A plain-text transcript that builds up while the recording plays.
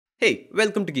Hey,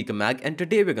 welcome to GEEKERMAG, and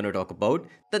today we're going to talk about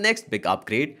the next big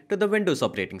upgrade to the Windows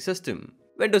operating system.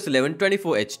 Windows 11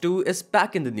 24H2 is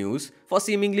back in the news for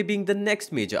seemingly being the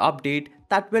next major update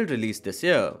that will release this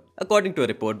year. According to a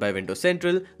report by Windows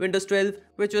Central, Windows 12,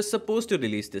 which was supposed to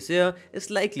release this year, is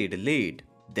likely delayed.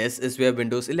 This is where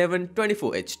Windows 11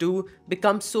 24H2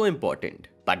 becomes so important.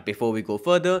 But before we go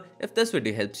further, if this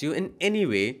video helps you in any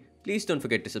way, please don't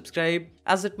forget to subscribe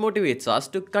as it motivates us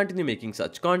to continue making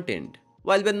such content.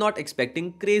 While we're not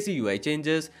expecting crazy UI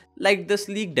changes like this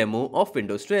leaked demo of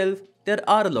Windows 12, there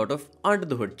are a lot of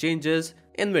under-the-hood changes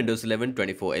in Windows 11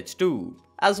 24H2.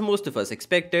 As most of us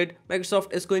expected,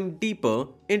 Microsoft is going deeper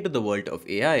into the world of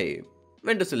AI.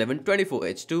 Windows 11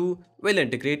 24H2 will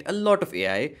integrate a lot of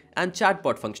AI and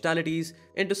chatbot functionalities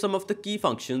into some of the key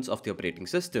functions of the operating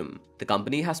system. The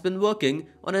company has been working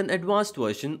on an advanced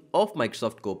version of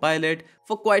Microsoft Copilot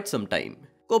for quite some time.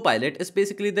 Copilot is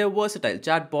basically their versatile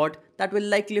chatbot that will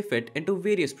likely fit into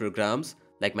various programs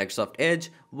like Microsoft Edge,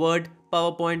 Word,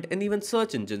 PowerPoint, and even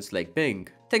search engines like Bing.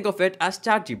 Think of it as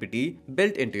ChatGPT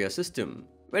built into your system.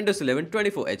 Windows 11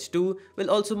 24H2 will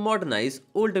also modernize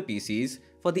older PCs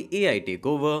for the AI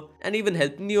takeover and even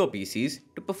help newer PCs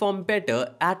to perform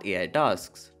better at AI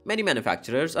tasks. Many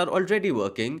manufacturers are already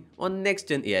working on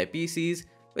next-gen AI PCs,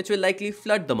 which will likely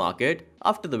flood the market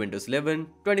after the Windows 11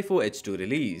 24H2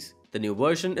 release. The new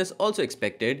version is also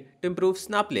expected to improve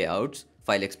snap layouts,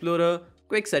 file explorer,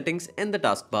 quick settings in the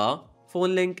taskbar,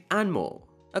 phone link, and more.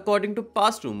 According to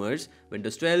past rumors,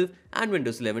 Windows 12 and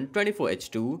Windows 11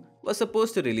 24H2 were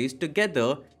supposed to release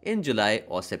together in July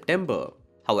or September.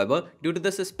 However, due to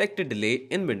the suspected delay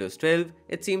in Windows 12,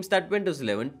 it seems that Windows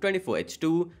 11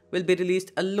 24H2 will be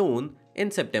released alone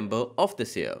in September of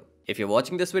this year. If you're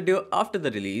watching this video after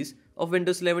the release of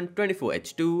Windows 11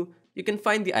 24H2, you can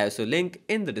find the ISO link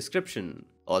in the description.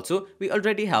 Also, we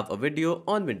already have a video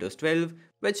on Windows 12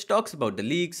 which talks about the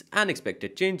leaks and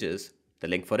expected changes. The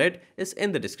link for it is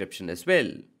in the description as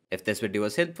well. If this video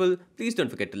was helpful, please don't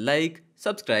forget to like,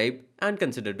 subscribe, and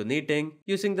consider donating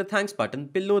using the thanks button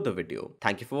below the video.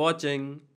 Thank you for watching.